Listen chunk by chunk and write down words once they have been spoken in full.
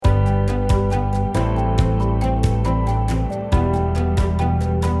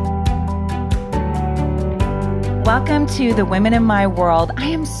Welcome to the Women in My World. I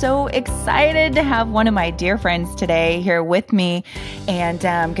am so excited to have one of my dear friends today here with me, and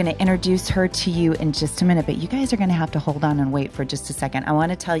I'm going to introduce her to you in just a minute, but you guys are going to have to hold on and wait for just a second. I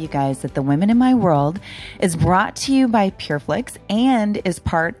want to tell you guys that the Women in My World is brought to you by PureFlix and is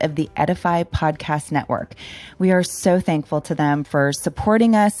part of the Edify Podcast Network. We are so thankful to them for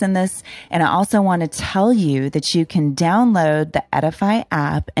supporting us in this, and I also want to tell you that you can download the Edify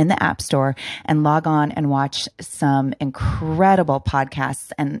app in the App Store and log on and watch some incredible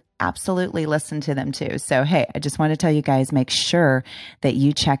podcasts and absolutely listen to them too. So, hey, I just want to tell you guys, make sure that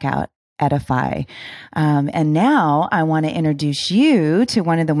you check out Edify. And now I want to introduce you to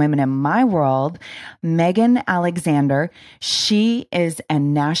one of the women in my world, Megan Alexander. She is a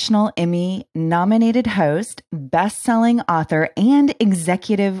National Emmy nominated host, best-selling author, and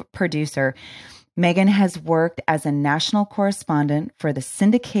executive producer. Megan has worked as a national correspondent for the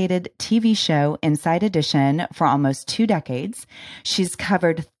syndicated TV show Inside Edition for almost 2 decades. She's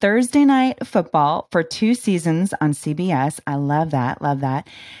covered Thursday night football for 2 seasons on CBS. I love that, love that.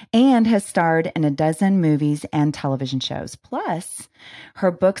 And has starred in a dozen movies and television shows. Plus,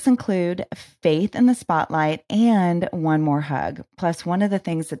 her books include Faith in the Spotlight and One More Hug. Plus, one of the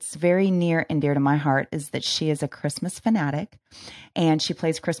things that's very near and dear to my heart is that she is a Christmas fanatic. And she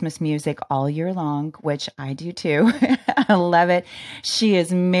plays Christmas music all year long, which I do too. I love it. She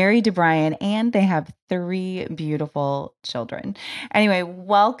is married to Brian, and they have 3 beautiful children. Anyway,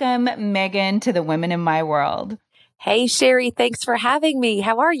 welcome, Megan, to the Women in My World. Hey, Sherry. Thanks for having me.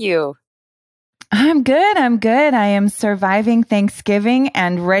 How are you? I'm good. I'm good. I am surviving Thanksgiving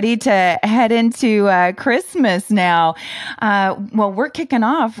and ready to head into Christmas now. Well, we're kicking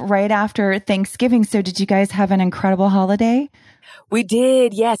off right after Thanksgiving. So did you guys have an incredible holiday? We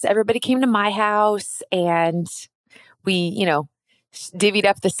did. Yes. Everybody came to my house and we, divvied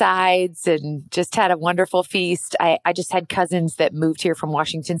up the sides and just had a wonderful feast. I just had cousins that moved here from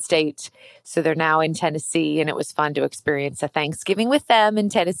Washington State. So they're now in Tennessee, and it was fun to experience a Thanksgiving with them in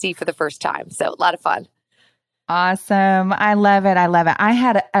Tennessee for the first time. So a lot of fun. Awesome. I love it. I love it. I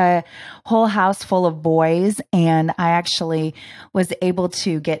had a whole house full of boys, and I actually was able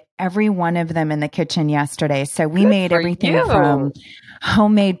to get every one of them in the kitchen yesterday. So we made everything from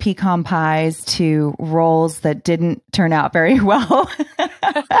homemade pecan pies to rolls that didn't turn out very well.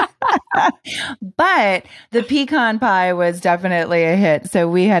 But the pecan pie was definitely a hit. So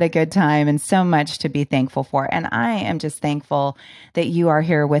we had a good time and so much to be thankful for. And I am just thankful that you are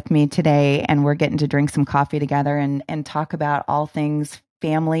here with me today, and we're getting to drink some coffee together and talk about all things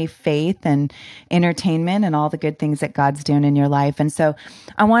family, faith, and entertainment, and all the good things that God's doing in your life. And so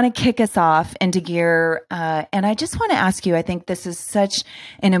I want to kick us off into gear. And I just want to ask you, I think this is such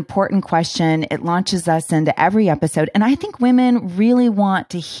an important question. It launches us into every episode. And I think women really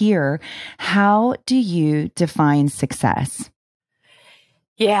want to hear, how do you define success?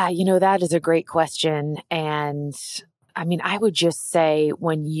 Yeah, that is a great question. And I would just say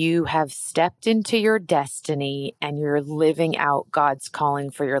when you have stepped into your destiny and you're living out God's calling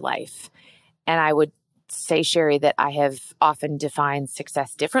for your life. And I would say, Sherry, that I have often defined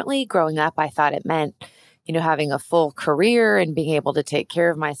success differently. Growing up, I thought it meant, having a full career and being able to take care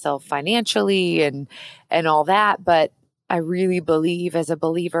of myself financially and all that. But I really believe, as a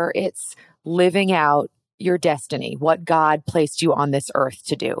believer, it's living out your destiny, what God placed you on this earth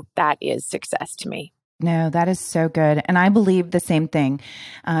to do. That is success to me. No, that is so good. And I believe the same thing.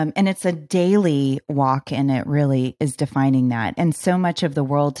 And it's a daily walk, and it really is defining that. And so much of the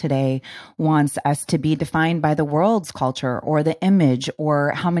world today wants us to be defined by the world's culture or the image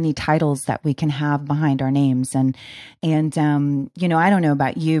or how many titles that we can have behind our names. And I don't know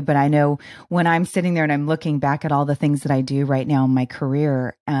about you, but I know when I'm sitting there and I'm looking back at all the things that I do right now in my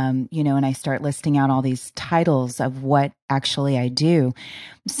career, and I start listing out all these titles of what actually I do,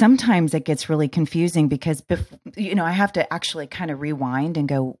 sometimes it gets really confusing because, I have to actually kind of rewind and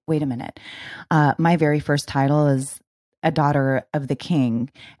go, wait a minute. My very first title is a daughter of the king.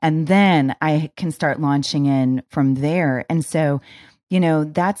 And then I can start launching in from there. And so,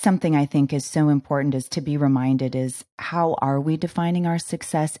 that's something I think is so important, is to be reminded is, how are we defining our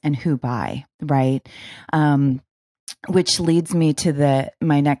success and who by, right? Which leads me to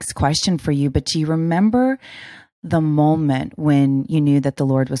my next question for you. But do you remember the moment when you knew that the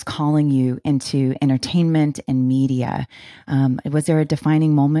Lord was calling you into entertainment and media? Was there a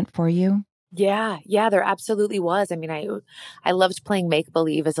defining moment for you? Yeah, there absolutely was. I loved playing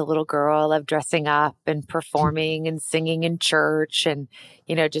make-believe as a little girl. I loved dressing up and performing and singing in church and,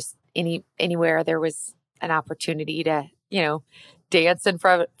 just anywhere there was an opportunity to, dance in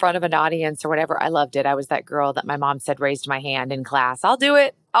front of an audience or whatever. I loved it. I was that girl that my mom said raised my hand in class. I'll do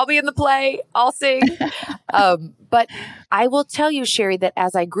it. I'll be in the play. I'll sing. But I will tell you, Sherry, that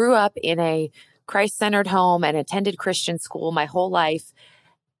as I grew up in a Christ-centered home and attended Christian school my whole life,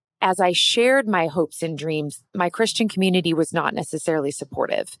 as I shared my hopes and dreams, my Christian community was not necessarily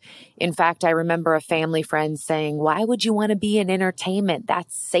supportive. In fact, I remember a family friend saying, "Why would you want to be in entertainment?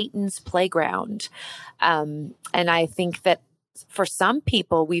 That's Satan's playground." And I think that for some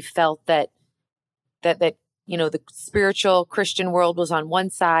people, we felt that the spiritual Christian world was on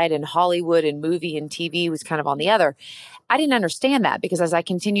one side and Hollywood and movie and TV was kind of on the other. I didn't understand that because as I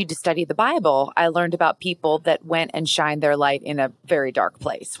continued to study the Bible, I learned about people that went and shined their light in a very dark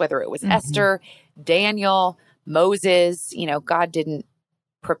place, whether it was Esther, Daniel, Moses. God didn't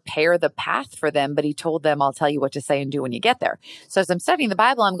prepare the path for them, but he told them, "I'll tell you what to say and do when you get there." So as I'm studying the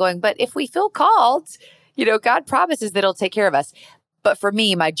Bible, I'm going, but if we feel called, God promises that he'll take care of us. But for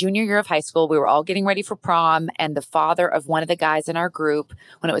me, my junior year of high school, we were all getting ready for prom, and the father of one of the guys in our group,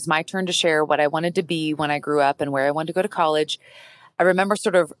 when it was my turn to share what I wanted to be when I grew up and where I wanted to go to college, I remember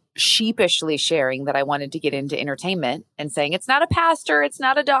sort of sheepishly sharing that I wanted to get into entertainment and saying, "It's not a pastor, it's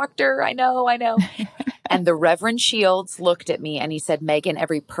not a doctor. I know." And the Reverend Shields looked at me and he said, "Megan,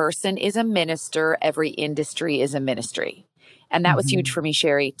 every person is a minister. Every industry is a ministry." And that was huge for me,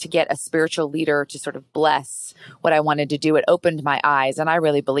 Sherry, to get a spiritual leader to sort of bless what I wanted to do. It opened my eyes. And I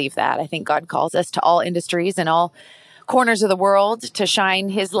really believe that. I think God calls us to all industries and all corners of the world to shine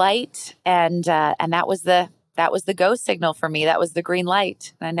his light. And that was the go signal for me. That was the green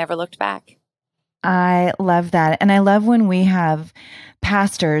light. And I never looked back. I love that. And I love when we have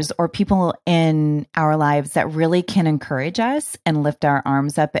pastors or people in our lives that really can encourage us and lift our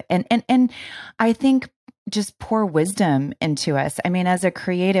arms up. And I think just pour wisdom into us. I mean, as a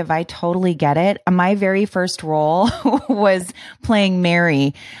creative, I totally get it. My very first role was playing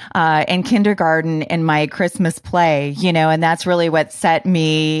Mary in kindergarten in my Christmas play, and that's really what set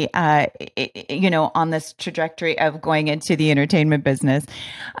me, on this trajectory of going into the entertainment business,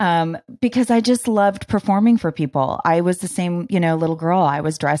 because I just loved performing for people. I was the same, little girl. I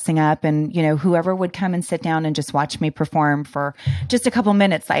was dressing up and, whoever would come and sit down and just watch me perform for just a couple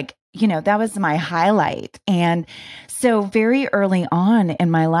minutes, that was my highlight. And so very early on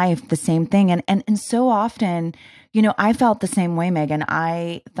in my life, the same thing. And so often, I felt the same way, Megan.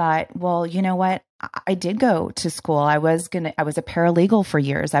 I thought, well, you know what? I did go to school. I was a paralegal for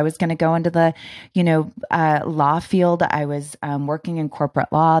years. I was going to go into the, law field. I was working in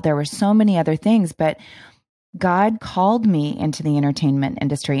corporate law. There were so many other things, but God called me into the entertainment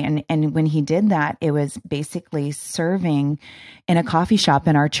industry. And when he did that, it was basically serving in a coffee shop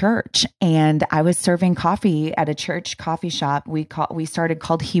in our church. And I was serving coffee at a church coffee shop we started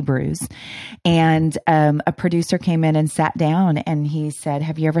called Hebrews. And a producer came in and sat down and he said,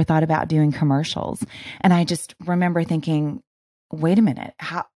 "Have you ever thought about doing commercials?" And I just remember thinking, wait a minute,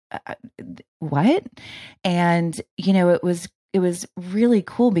 how, what? And, it was really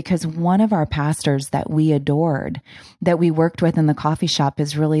cool because one of our pastors that we adored, that we worked with in the coffee shop,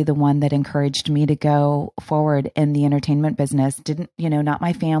 is really the one that encouraged me to go forward in the entertainment business. Not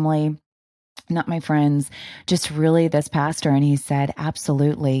my family, not my friends, just really this pastor. And he said,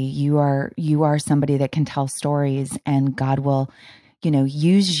 "Absolutely. You are somebody that can tell stories and God will,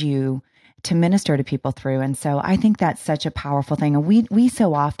 use you to minister to people through." And so I think that's such a powerful thing. And we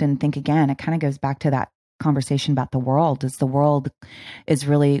so often think, again, it kind of goes back to that conversation about the world, as the world is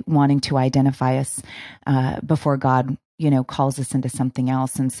really wanting to identify us before God, calls us into something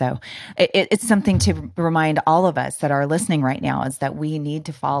else. And so it's something to remind all of us that are listening right now, is that we need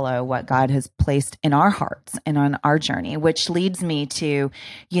to follow what God has placed in our hearts and on our journey, which leads me to,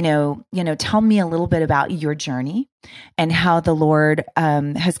 tell me a little bit about your journey and how the Lord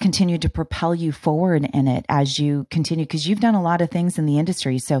has continued to propel you forward in it as you continue, because you've done a lot of things in the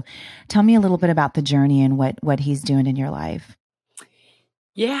industry. So tell me a little bit about the journey and what he's doing in your life.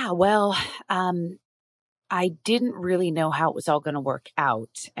 Yeah, well, I didn't really know how it was all going to work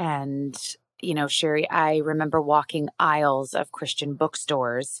out. And, Sherry, I remember walking aisles of Christian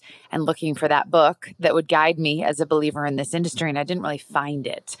bookstores and looking for that book that would guide me as a believer in this industry. And I didn't really find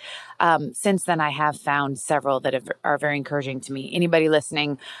it. Since then, I have found several that are very encouraging to me. Anybody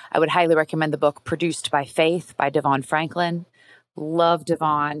listening, I would highly recommend the book Produced by Faith by Devon Franklin. Love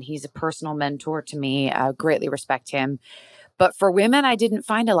Devon. He's a personal mentor to me. I greatly respect him. But for women, I didn't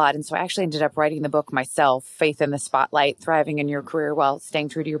find a lot. And so I actually ended up writing the book myself, Faith in the Spotlight, Thriving in Your Career While Staying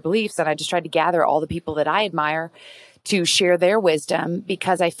True to Your Beliefs. And I just tried to gather all the people that I admire to share their wisdom,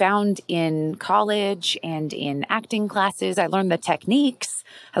 because I found in college and in acting classes, I learned the techniques,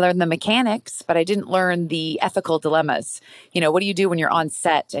 I learned the mechanics, but I didn't learn the ethical dilemmas. What do you do when you're on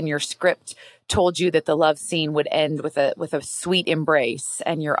set and your script told you that the love scene would end with a sweet embrace,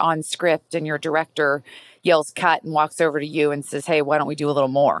 and you're on script and your director yells cut and walks over to you and says, "Hey, why don't we do a little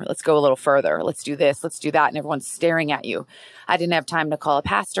more? Let's go a little further. Let's do this. Let's do that." And everyone's staring at you. I didn't have time to call a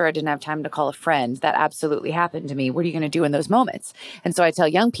pastor. I didn't have time to call a friend. That absolutely happened to me. What are you going to do in those moments? And so I tell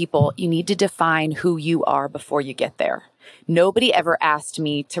young people, you need to define who you are before you get there. Nobody ever asked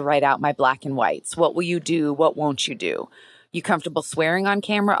me to write out my black and whites. What will you do? What won't you do? You comfortable swearing on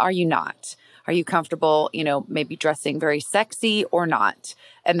camera? Are you not? Are you comfortable, maybe dressing very sexy or not?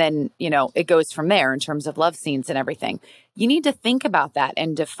 And then, it goes from there in terms of love scenes and everything. You need to think about that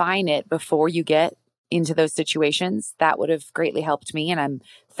and define it before you get into those situations. That would have greatly helped me. And I'm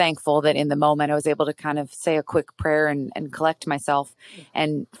thankful that in the moment I was able to kind of say a quick prayer and collect myself.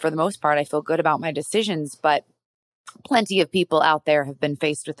 And for the most part, I feel good about my decisions, but plenty of people out there have been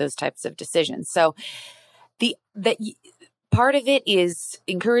faced with those types of decisions. So part of it is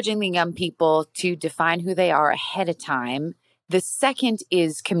encouraging the young people to define who they are ahead of time. The second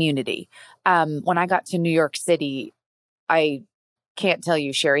is community. When I got to New York City, I can't tell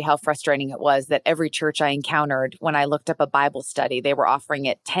you, Sherry, how frustrating it was that every church I encountered, when I looked up a Bible study, they were offering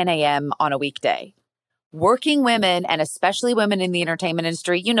it 10 a.m. on a weekday. Working women, and especially women in the entertainment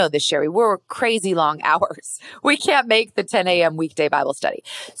industry, you know this, Sherry, we're crazy long hours. We can't make the 10 a.m. weekday Bible study.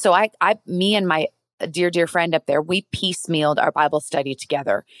 So me and my dear friend up there, we piecemealed our Bible study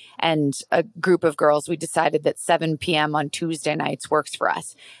together. And a group of girls, we decided that 7 p.m. on Tuesday nights works for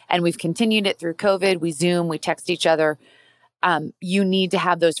us. And we've continued it through COVID. We Zoom, we text each other. You need to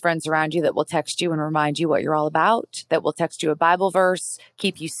have those friends around you that will text you and remind you what you're all about, that will text you a Bible verse,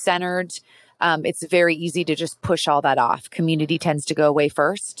 keep you centered. It's very easy to just push all that off. Community tends to go away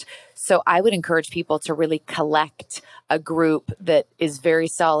first. So I would encourage people to really collect a group that is very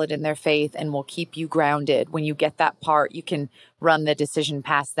solid in their faith and will keep you grounded. When you get that part, you can run the decision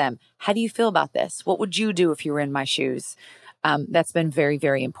past them. How do you feel about this? What would you do if you were in my shoes? That's been very,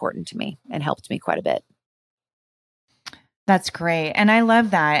 very important to me and helped me quite a bit. That's great. And I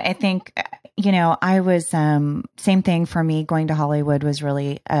love that. I think, I was, same thing for me. Going to Hollywood was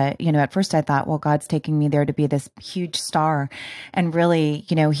really, at first I thought, well, God's taking me there to be this huge star. And really,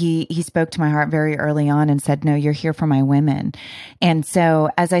 he spoke to my heart very early on and said, no, you're here for my women. And so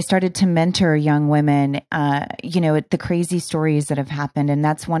as I started to mentor young women, the crazy stories that have happened. And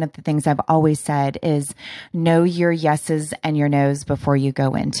that's one of the things I've always said is know your yeses and your nos before you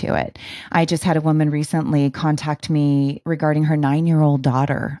go into it. I just had a woman recently contact me regarding her 9-year-old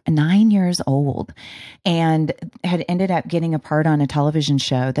daughter, 9 years old, and had ended up getting a part on a television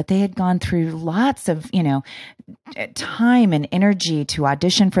show that they had gone through lots of, time and energy to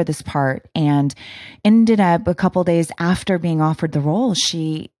audition for this part, and ended up a couple days after being offered the role,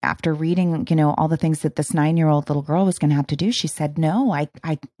 after reading, all the things that this 9-year-old little girl was going to have to do, she said, no,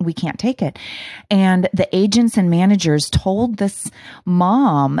 we can't take it. And the agents and managers told this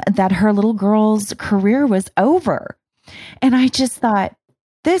mom that her little girl's career was over. And I just thought,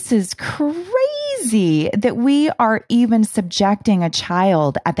 this is crazy that we are even subjecting a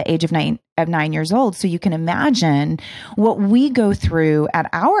child at the age of 9 years old. So you can imagine what we go through at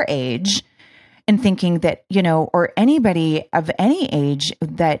our age and thinking that, or anybody of any age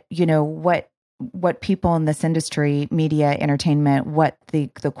that, what people in this industry, media, entertainment, what the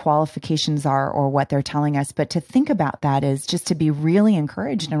qualifications are or what they're telling us. But to think about that is just to be really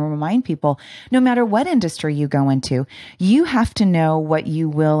encouraged and remind people, no matter what industry you go into, you have to know what you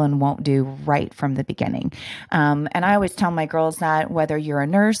will and won't do right from the beginning. And I always tell my girls that whether you're a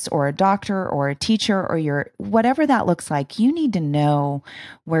nurse or a doctor or a teacher or whatever that looks like, you need to know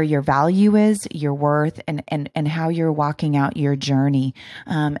where your value is, your worth, and how you're walking out your journey.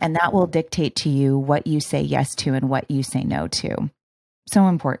 And that will dictate to you what you say yes to and what you say no to. So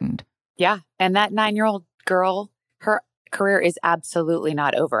important. Yeah. And that 9-year-old girl, her career is absolutely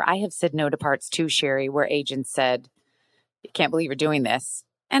not over. I have said no to parts too, Sherry, where agents said, can't believe you're doing this.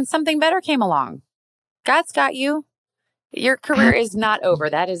 And something better came along. God's got you. Your career is not over.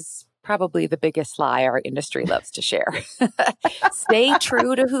 That is probably the biggest lie our industry loves to share. Stay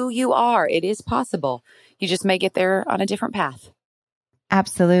true to who you are. It is possible. You just may get there on a different path.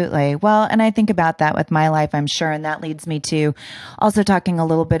 Absolutely. Well, and I think about that with my life, I'm sure. And that leads me to also talking a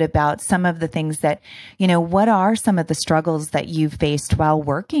little bit about some of the things that, what are some of the struggles that you've faced while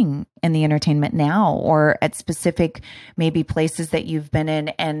working in the entertainment now or at specific maybe places that you've been in?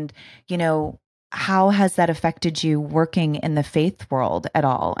 And, how has that affected you working in the faith world at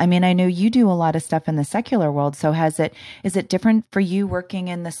all? I mean, I know you do a lot of stuff in the secular world. So is it different for you working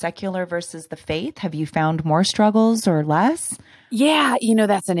in the secular versus the faith? Have you found more struggles or less? Yeah,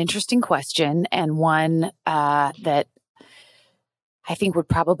 that's an interesting question, and one that I think would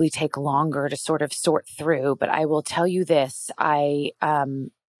probably take longer to sort of sort through. But I will tell you this: I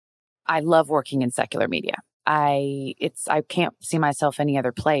love working in secular media. I can't see myself any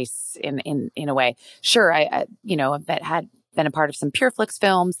other place in a way. Sure, I've had been a part of some PureFlix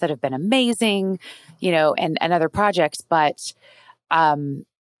films that have been amazing, and other projects, but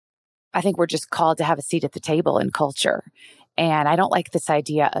I think we're just called to have a seat at the table in culture. And I don't like this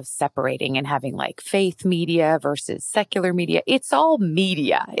idea of separating and having like faith media versus secular media. It's all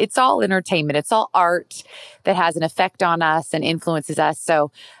media. It's all entertainment. It's all art that has an effect on us and influences us.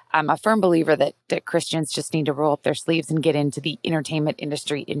 So I'm a firm believer that Christians just need to roll up their sleeves and get into the entertainment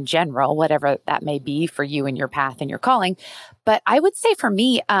industry in general, whatever that may be for you and your path and your calling. But I would say for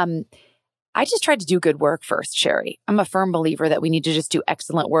me, I just tried to do good work first, Sherry. I'm a firm believer that we need to just do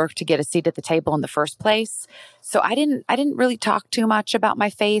excellent work to get a seat at the table in the first place. So I didn't really talk too much about my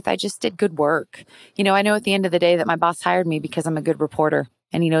faith. I just did good work. I know at the end of the day that my boss hired me because I'm a good reporter,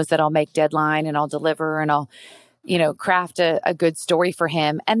 and he knows that I'll make deadline and I'll deliver and I'll, craft a good story for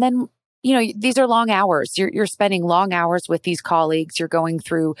him. And then, these are long hours. You're spending long hours with these colleagues. You're going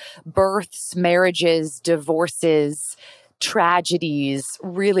through births, marriages, divorces, tragedies,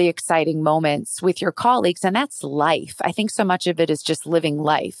 really exciting moments with your colleagues. And that's life. I think so much of it is just living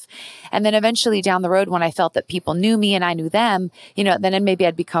life. And then eventually down the road, when I felt that people knew me and I knew them, then maybe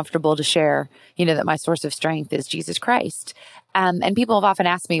I'd be comfortable to share, that my source of strength is Jesus Christ. And people have often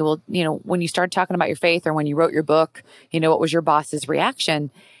asked me, well, when you started talking about your faith or when you wrote your book, what was your boss's reaction?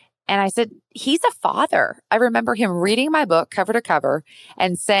 And I said, he's a father. I remember him reading my book cover to cover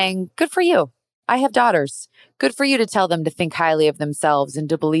and saying, good for you. I have daughters. Good for you to tell them to think highly of themselves and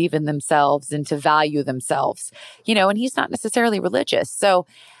to believe in themselves and to value themselves, and he's not necessarily religious. So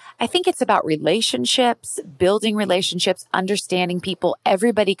I think it's about relationships, building relationships, understanding people.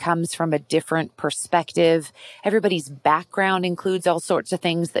 Everybody comes from a different perspective. Everybody's background includes all sorts of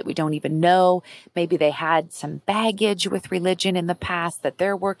things that we don't even know. Maybe they had some baggage with religion in the past that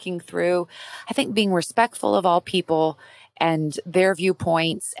they're working through. I think being respectful of all people and their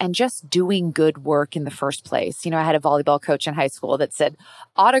viewpoints and just doing good work in the first place. I had a volleyball coach in high school that said,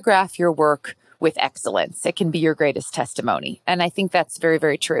 autograph your work with excellence. It can be your greatest testimony. And I think that's very,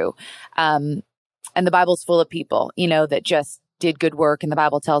 very true. And the Bible's full of people, that just did good work. And the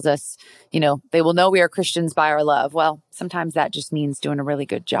Bible tells us, they will know we are Christians by our love. Well, sometimes that just means doing a really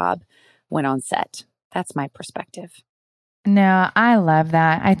good job when on set. That's my perspective. No, I love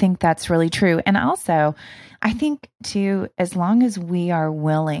that. I think that's really true. And also, I think too, as long as we are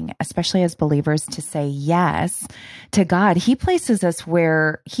willing, especially as believers, to say yes to God, He places us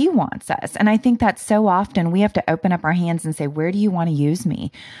where He wants us. And I think that so often we have to open up our hands and say, where do you want to use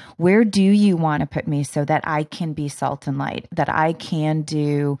me? Where do you want to put me so that I can be salt and light, that I can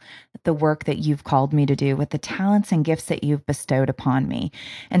do the work that you've called me to do with the talents and gifts that you've bestowed upon me?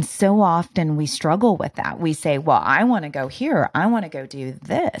 And so often we struggle with that. We say, well, I want to go here. I want to go do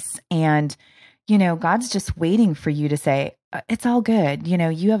this. And God's just waiting for you to say, it's all good.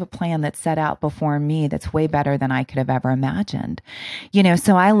 You have a plan that's set out before me that's way better than I could have ever imagined.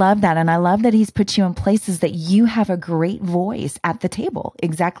 So I love that. And I love that He's put you in places that you have a great voice at the table.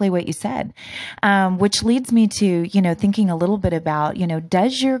 Exactly what you said. Which leads me to, thinking a little bit about,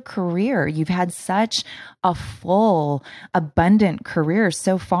 does your career, you've had such a full, abundant career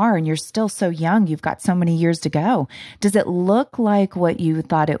so far, and you're still so young. You've got so many years to go. Does it look like what you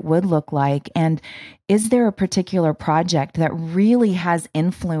thought it would look like? And is there a particular project that really has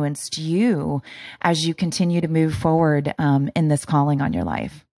influenced you as you continue to move forward in this calling on your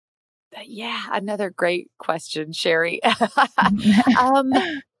life? Yeah, another great question, Sherry. I'm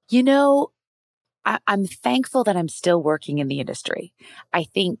thankful that I'm still working in the industry. I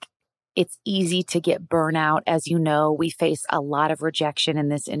think it's easy to get burnout. As you know, we face a lot of rejection in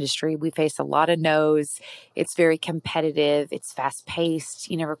this industry. We face a lot of no's. It's very competitive. It's fast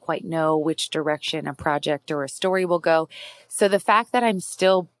paced. You never quite know which direction a project or a story will go. So the fact that I'm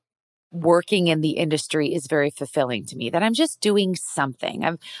still working in the industry is very fulfilling to me, that I'm just doing something.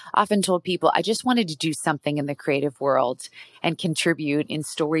 I've often told people I just wanted to do something in the creative world and contribute in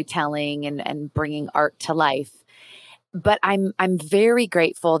storytelling and bringing art to life. But I'm very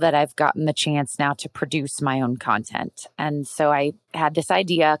grateful that I've gotten the chance now to produce my own content. And so I had this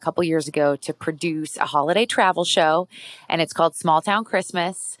idea a couple years ago to produce a holiday travel show, and it's called Small Town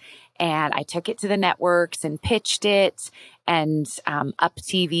Christmas. And I took it to the networks and pitched it, and Up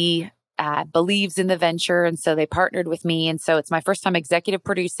TV believes in the venture. And so they partnered with me. And so it's my first time executive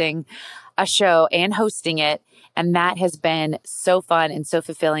producing a show and hosting it. And that has been so fun and so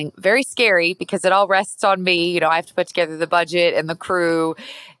fulfilling. Very scary because it all rests on me. I have to put together the budget and the crew,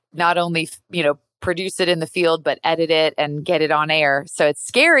 not only, produce it in the field, but edit it and get it on air. So it's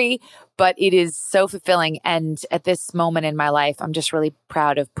scary, but it is so fulfilling. And at this moment in my life, I'm just really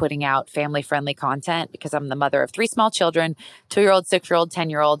proud of putting out family-friendly content because I'm the mother of 3 small children, 2-year-old, 6-year-old,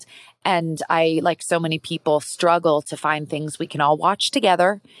 10-year-old. And I, like so many people, struggle to find things we can all watch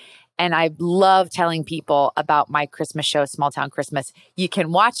together. And I love telling people about my Christmas show, Small Town Christmas. You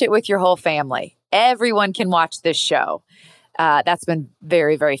can watch it with your whole family. Everyone can watch this show. That's been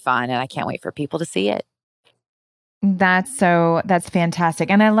very, very fun. And I can't wait for people to see it. That's fantastic.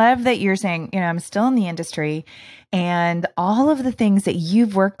 And I love that you're saying, I'm still in the industry and all of the things that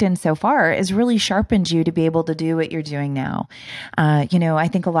you've worked in so far has really sharpened you to be able to do what you're doing now. I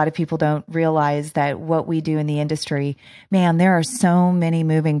think a lot of people don't realize that what we do in the industry, man, there are so many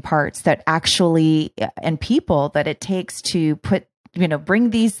moving parts that actually, and people that it takes to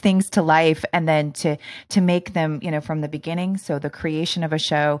bring these things to life and then to make them, from the beginning. So the creation of a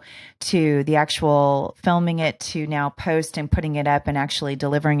show to the actual filming it to now post and putting it up and actually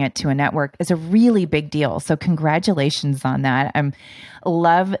delivering it to a network is a really big deal. So congratulations on that. I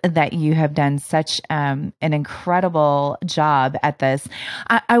love that you have done such an incredible job at this.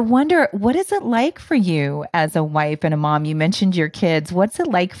 I wonder, what is it like for you as a wife and a mom? You mentioned your kids. What's it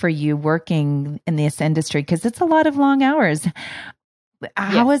like for you working in this industry? Because it's a lot of long hours.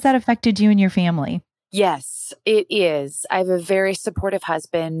 How has that affected you and your family? Yes, it is. I have a very supportive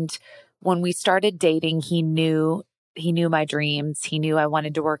husband. When we started dating, he knew my dreams. He knew I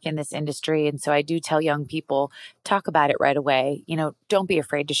wanted to work in this industry. And so I do tell young people, talk about it right away. Don't be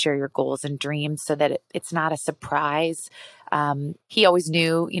afraid to share your goals and dreams so that it's not a surprise. He always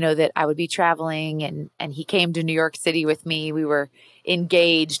knew, that I would be traveling and he came to New York City with me. We were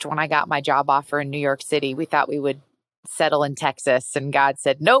engaged when I got my job offer in New York City. We thought we would settle in Texas. And God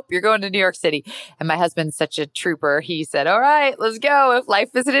said, nope, you're going to New York City. And my husband's such a trooper. He said, all right, let's go. If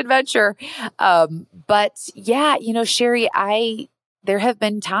life is an adventure. But yeah, Sherry, there have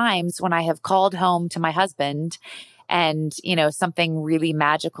been times when I have called home to my husband and, something really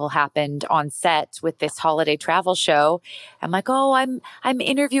magical happened on set with this holiday travel show. I'm like, oh, I'm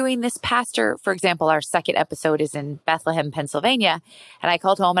interviewing this pastor. For example, our second episode is in Bethlehem, Pennsylvania. And I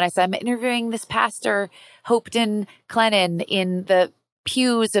called home and I said, I'm interviewing this pastor, Hopeton Clennon, in the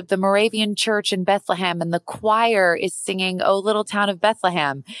pews of the Moravian Church in Bethlehem, and the choir is singing "Oh Little Town of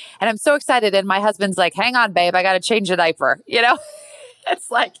Bethlehem." And I'm so excited. And my husband's like, hang on, babe, I got to change a diaper,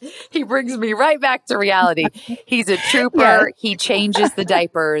 It's like he brings me right back to reality. He's a trooper. Yes. He changes the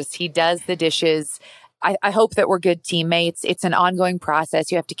diapers. He does the dishes. I hope that we're good teammates. It's an ongoing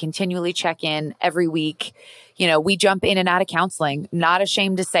process. You have to continually check in every week. We jump in and out of counseling, not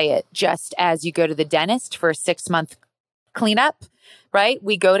ashamed to say it, just as you go to the dentist for a 6-month cleanup, right?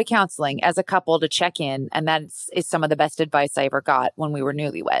 We go to counseling as a couple to check in. And that is some of the best advice I ever got when we were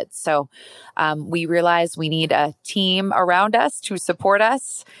newlyweds. So we realized we need a team around us to support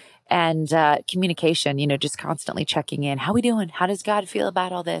us and communication, just constantly checking in. How we doing? How does God feel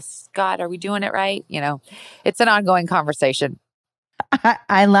about all this? God, are we doing it right? It's an ongoing conversation.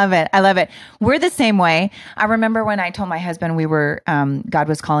 I love it. I love it. We're the same way. I remember when I told my husband God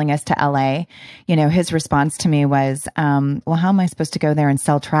was calling us to LA, his response to me was, well, how am I supposed to go there and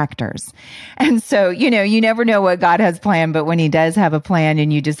sell tractors? And so, you never know what God has planned, but when he does have a plan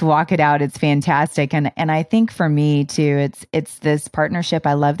and you just walk it out, it's fantastic. And I think for me too, it's this partnership.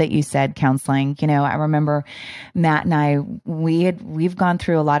 I love that you said counseling. I remember Matt and I, we've gone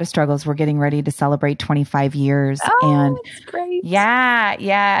through a lot of struggles. We're getting ready to celebrate 25 years. Oh, and that's great. Yeah.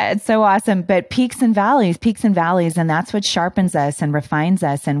 It's so awesome. But peaks and valleys. And that's what sharpens us and refines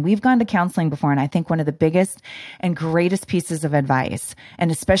us. And we've gone to counseling before. And I think one of the biggest and greatest pieces of advice, and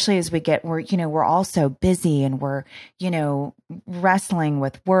especially as we're all so busy and we're, wrestling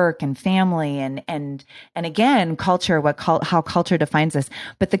with work and family and again, culture, how culture defines us.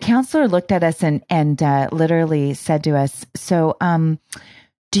 But the counselor looked at us and literally said to us, so,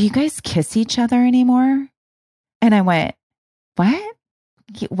 do you guys kiss each other anymore? And I went, what?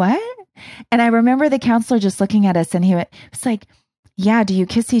 And I remember the counselor just looking at us and he was like, yeah, do you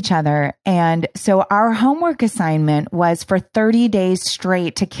kiss each other? And so our homework assignment was for 30 days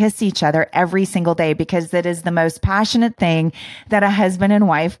straight to kiss each other every single day because that is the most passionate thing that a husband and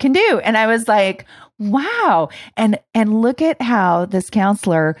wife can do. And I was like, wow. And look at how this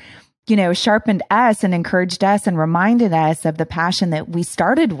counselor, sharpened us and encouraged us and reminded us of the passion that we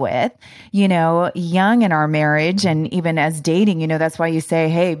started with, young in our marriage and even as dating. That's why you say,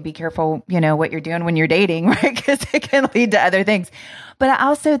 hey, be careful, what you're doing when you're dating, right? Because it can lead to other things. But I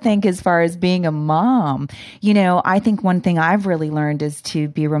also think as far as being a mom, I think one thing I've really learned is to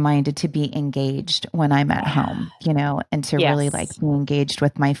be reminded to be engaged when I'm at home, and to really like be engaged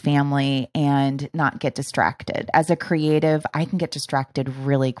with my family and not get distracted. As a creative, I can get distracted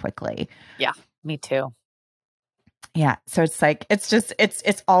really quickly. Yeah, me too. Yeah. So it's like,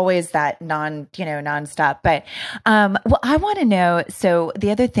 it's always that nonstop. But, well, I want to know, so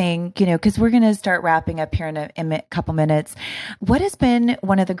the other thing, cause we're going to start wrapping up here in a couple minutes. What has been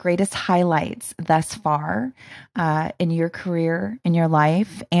one of the greatest highlights thus far, in your career, in your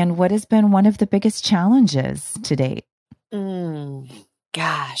life? And what has been one of the biggest challenges to date?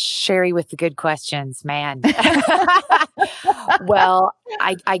 Gosh, Sherry with the good questions, man. Well,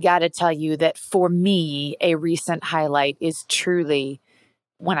 I got to tell you that for me, a recent highlight is truly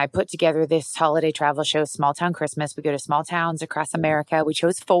when I put together this holiday travel show, Small Town Christmas. We go to small towns across America. We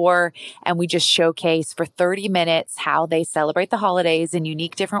chose 4, and we just showcase for 30 minutes how they celebrate the holidays in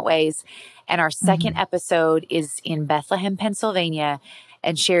unique different ways. And our second episode is in Bethlehem, Pennsylvania.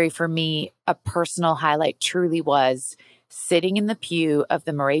 And Sherry, for me, a personal highlight truly was sitting in the pew of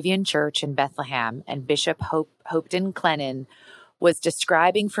the Moravian Church in Bethlehem, and Bishop Hopton Clennon was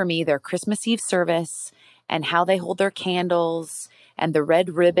describing for me their Christmas Eve service and how they hold their candles, and the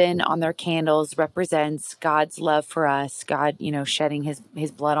red ribbon on their candles represents God's love for us, God, shedding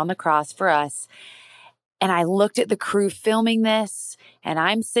his blood on the cross for us. And I looked at the crew filming this, and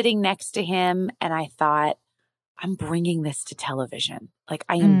I'm sitting next to him, and I thought, I'm bringing this to television. Like,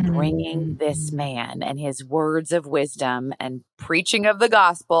 I am bringing this man and his words of wisdom and preaching of the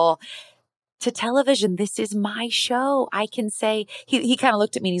gospel to television. This is my show. I can say, he kind of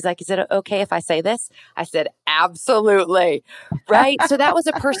looked at me and he's like, is it okay if I say this? I said, absolutely. Right. So that was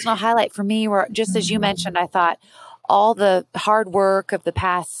a personal highlight for me, where just as you mentioned, I thought all the hard work of the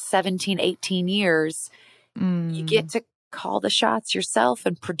past 17, 18 years, you get to call the shots yourself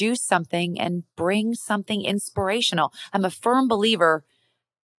and produce something and bring something inspirational. I'm a firm believer.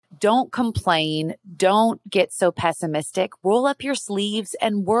 Don't complain. Don't get so pessimistic. Roll up your sleeves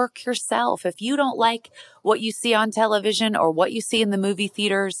and work yourself. If you don't like what you see on television or what you see in the movie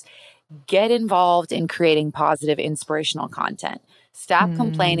theaters, get involved in creating positive, inspirational content. Stop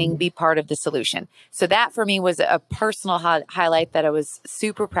complaining, be part of the solution. So that for me was a personal highlight that I was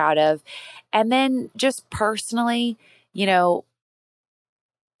super proud of. And then just personally,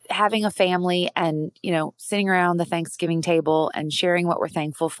 having a family and, sitting around the Thanksgiving table and sharing what we're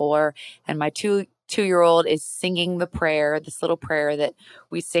thankful for. And my two-year-old is singing the prayer, this little prayer that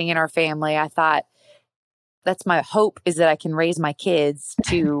we sing in our family. I thought, that's my hope, is that I can raise my kids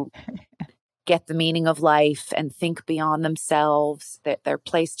to get the meaning of life and think beyond themselves, that they're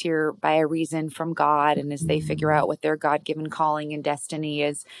placed here by a reason from God. And as they figure out what their God-given calling and destiny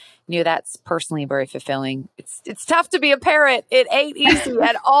is, that's personally very fulfilling. It's tough to be a parent. It ain't easy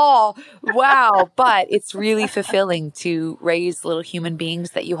at all. Wow. But it's really fulfilling to raise little human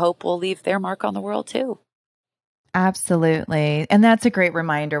beings that you hope will leave their mark on the world too. Absolutely. And that's a great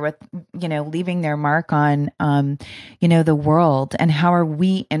reminder with, leaving their mark on, the world, and how are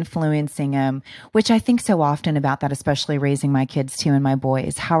we influencing them, which I think so often about that, especially raising my kids too and my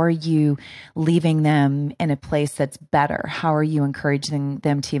boys. How are you leaving them in a place that's better? How are you encouraging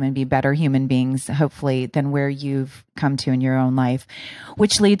them to even be better human beings, hopefully, than where you've come to in your own life?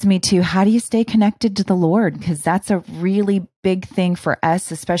 Which leads me to, how do you stay connected to the Lord? Because that's a really big thing for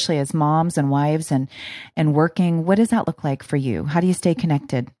us, especially as moms and wives and working. What does that look like for you? How do you stay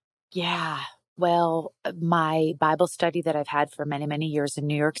connected? Yeah. Well, my Bible study that I've had for many, many years in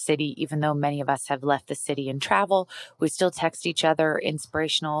New York City, even though many of us have left the city and travel, we still text each other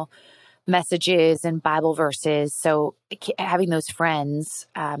inspirational messages and Bible verses. So having those friends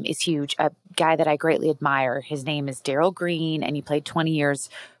is huge. A guy that I greatly admire, his name is Daryl Green, and he played 20 years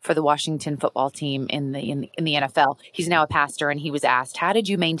for the Washington football team in the NFL. He's now a pastor, and he was asked, how did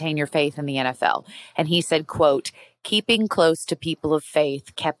you maintain your faith in the NFL? And he said, quote, keeping close to people of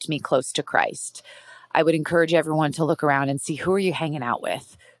faith kept me close to Christ. I would encourage everyone to look around and see, who are you hanging out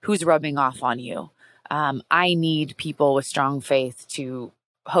with? Who's rubbing off on you? I need people with strong faith to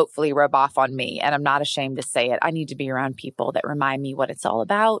hopefully rub off on me. And I'm not ashamed to say it. I need to be around people that remind me what it's all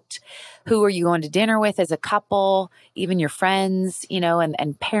about. Who are you going to dinner with as a couple, even your friends,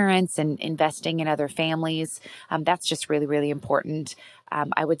 and parents, and investing in other families. That's just really, really important,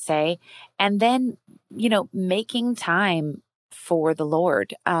 I would say. And then, making time for the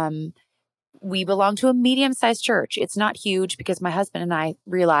Lord. we belong to a medium-sized church. It's not huge because my husband and I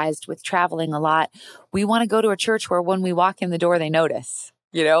realized with traveling a lot, we want to go to a church where when we walk in the door, they notice,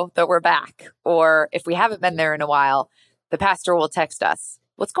 that we're back. Or if we haven't been there in a while, the pastor will text us,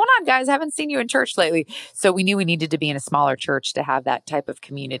 "What's going on, guys? I haven't seen you in church lately." So we knew we needed to be in a smaller church to have that type of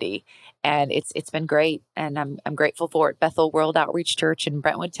community. And it's been great. And I'm grateful for it. Bethel World Outreach Church in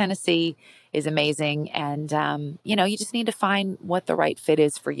Brentwood, Tennessee is amazing. And, you just need to find what the right fit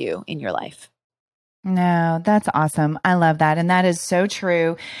is for you in your life. No, that's awesome. I love that. And that is so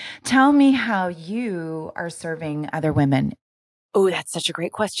true. Tell me how you are serving other women. Oh, that's such a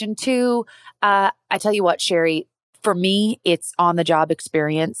great question too. I tell you what, Sherry, for me, it's on the job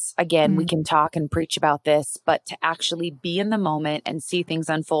experience. Again, we can talk and preach about this, but to actually be in the moment and see things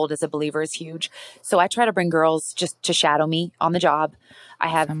unfold as a believer is huge. So I try to bring girls just to shadow me on the job. I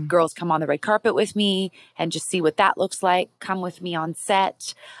have girls come on the red carpet with me and just see what that looks like. Come with me on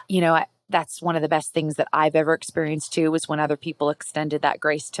set. That's one of the best things that I've ever experienced too, was when other people extended that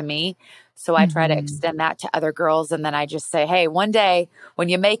grace to me. So I try to extend that to other girls. And then I just say, hey, one day when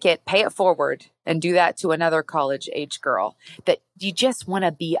you make it, pay it forward and do that to another college age girl, that you just want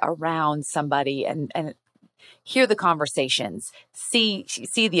to be around somebody and hear the conversations, see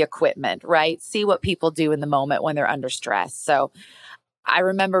the equipment, right? See what people do in the moment when they're under stress. So I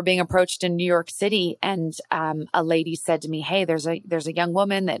remember being approached in New York City, and a lady said to me, "Hey, there's a young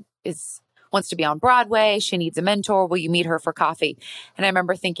woman that wants to be on Broadway. She needs a mentor. Will you meet her for coffee?" And I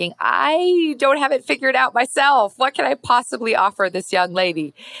remember thinking, I don't have it figured out myself. What can I possibly offer this young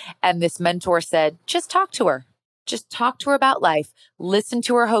lady? And this mentor said, just talk to her. Just talk to her about life. Listen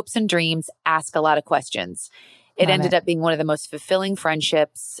to her hopes and dreams. Ask a lot of questions. It ended up being one of the most fulfilling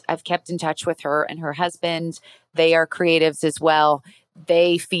friendships. I've kept in touch with her and her husband. They are creatives as well.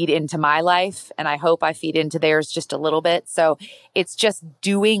 They feed into my life, and I hope I feed into theirs just a little bit. So it's just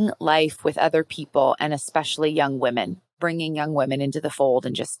doing life with other people, and especially young women, bringing young women into the fold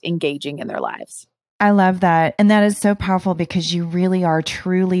and just engaging in their lives. I love that. And that is so powerful because you really are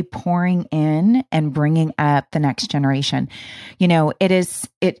truly pouring in and bringing up the next generation. It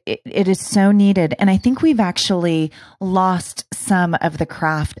is so needed. And I think we've actually lost some of the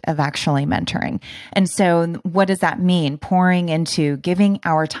craft of actually mentoring. And so what does that mean? Pouring into giving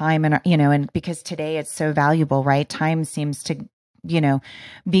our time and because today it's so valuable, right? Time seems to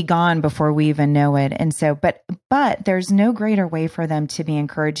be gone before we even know it. And so, but there's no greater way for them to be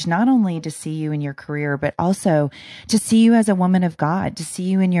encouraged, not only to see you in your career, but also to see you as a woman of God, to see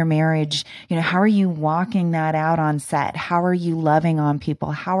you in your marriage. How are you walking that out on set? How are you loving on people?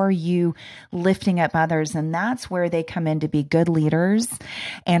 How are you lifting up others? And that's where they come in to be good leaders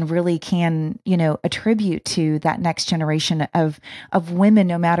and really can, attribute to that next generation of women,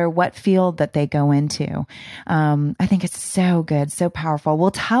 no matter what field that they go into. I think it's so good. So powerful.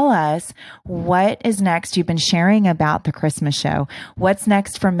 Well, tell us what is next. You've been sharing about the Christmas show. What's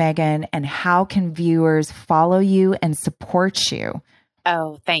next for Megan, and how can viewers follow you and support you?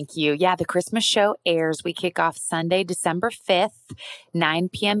 Oh, thank you. Yeah, the Christmas show airs. We kick off Sunday, December 5th, 9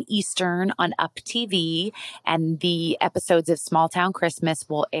 p.m. Eastern on Up TV. And the episodes of Small Town Christmas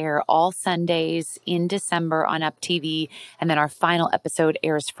will air all Sundays in December on Up TV. And then our final episode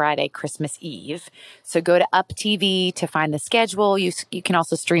airs Friday, Christmas Eve. So go to Up TV to find the schedule. You can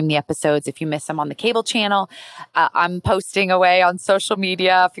also stream the episodes if you miss them on the cable channel. I'm posting away on social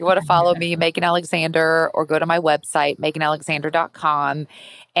media. If you want to follow me, Megan Alexander, or go to my website, meganalexander.com.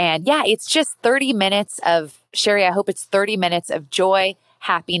 And yeah, it's just 30 minutes of, Sherry, I hope it's 30 minutes of joy,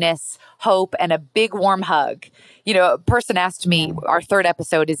 happiness, hope, and a big warm hug. A person asked me, our third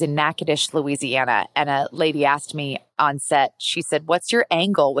episode is in Natchitoches, Louisiana. And a lady asked me on set, she said, "What's your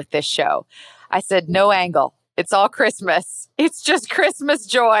angle with this show?" I said, "No angle. It's all Christmas. It's just Christmas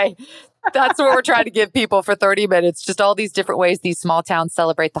joy." That's what we're trying to give people for 30 minutes. Just all these different ways these small towns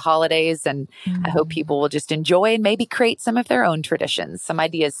celebrate the holidays. And I hope people will just enjoy and maybe create some of their own traditions, some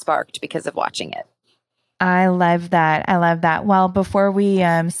ideas sparked because of watching it. I love that. I love that. Well, before we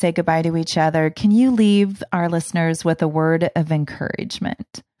say goodbye to each other, can you leave our listeners with a word of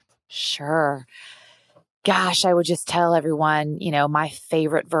encouragement? Sure. Gosh, I would just tell everyone, my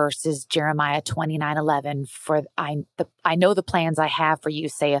favorite verse is Jeremiah 29:11. For I know the plans I have for you,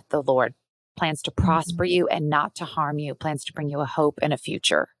 saith the Lord, plans to prosper you and not to harm you, plans to bring you a hope and a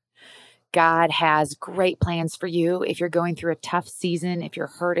future. God has great plans for you. If you're going through a tough season, if you're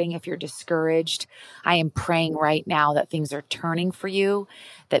hurting, if you're discouraged, I am praying right now that things are turning for you,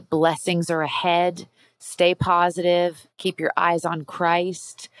 that blessings are ahead. Stay positive. Keep your eyes on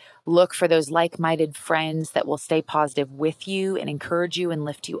Christ. Look for those like-minded friends that will stay positive with you and encourage you and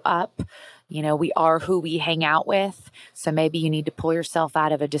lift you up. We are who we hang out with. So maybe you need to pull yourself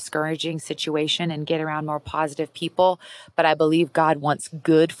out of a discouraging situation and get around more positive people. But I believe God wants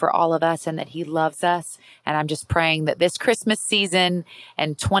good for all of us and that he loves us. And I'm just praying that this Christmas season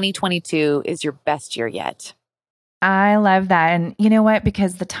and 2022 is your best year yet. I love that. And you know what?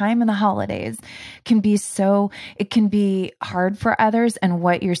 Because the time in the holidays it can be hard for others. And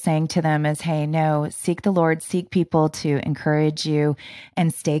what you're saying to them is, hey, no, seek the Lord, seek people to encourage you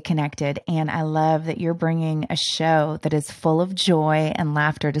and stay connected. And I love that you're bringing a show that is full of joy and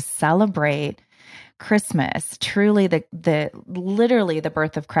laughter to celebrate Christmas, truly literally the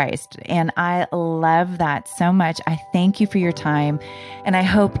birth of Christ. And I love that so much. I thank you for your time. And I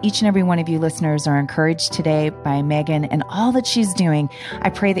hope each and every one of you listeners are encouraged today by Megan and all that she's doing.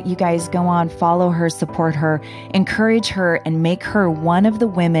 I pray that you guys go on, follow her, support her, encourage her, and make her one of the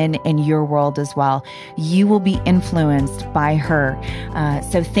women in your world as well. You will be influenced by her.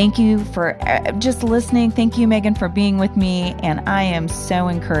 So thank you for just listening. Thank you, Megan, for being with me. And I am so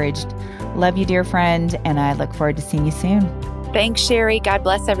encouraged. Love you, dear friend, and I look forward to seeing you soon. Thanks, Sherry. God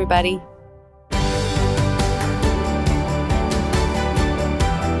bless everybody.